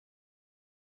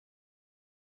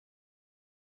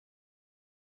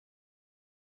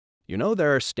You know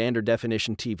there are standard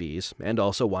definition TVs and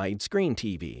also widescreen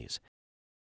TVs.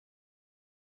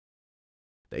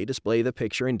 They display the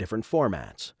picture in different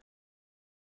formats.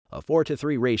 A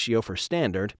 4:3 ratio for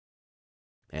standard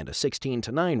and a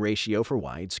 16:9 ratio for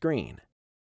widescreen.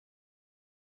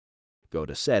 Go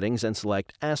to Settings and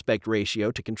select Aspect Ratio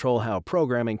to control how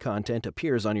programming content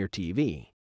appears on your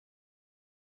TV.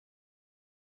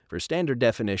 For standard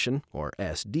definition, or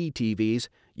SD TVs,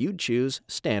 you'd choose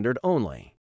Standard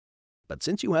only. But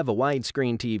since you have a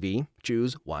widescreen TV,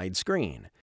 choose Widescreen.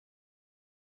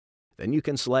 Then you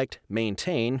can select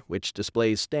Maintain, which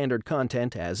displays standard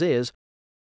content as is,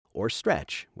 or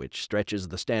Stretch, which stretches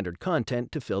the standard content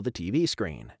to fill the TV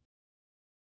screen.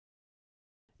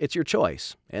 It's your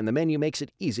choice, and the menu makes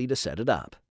it easy to set it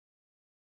up.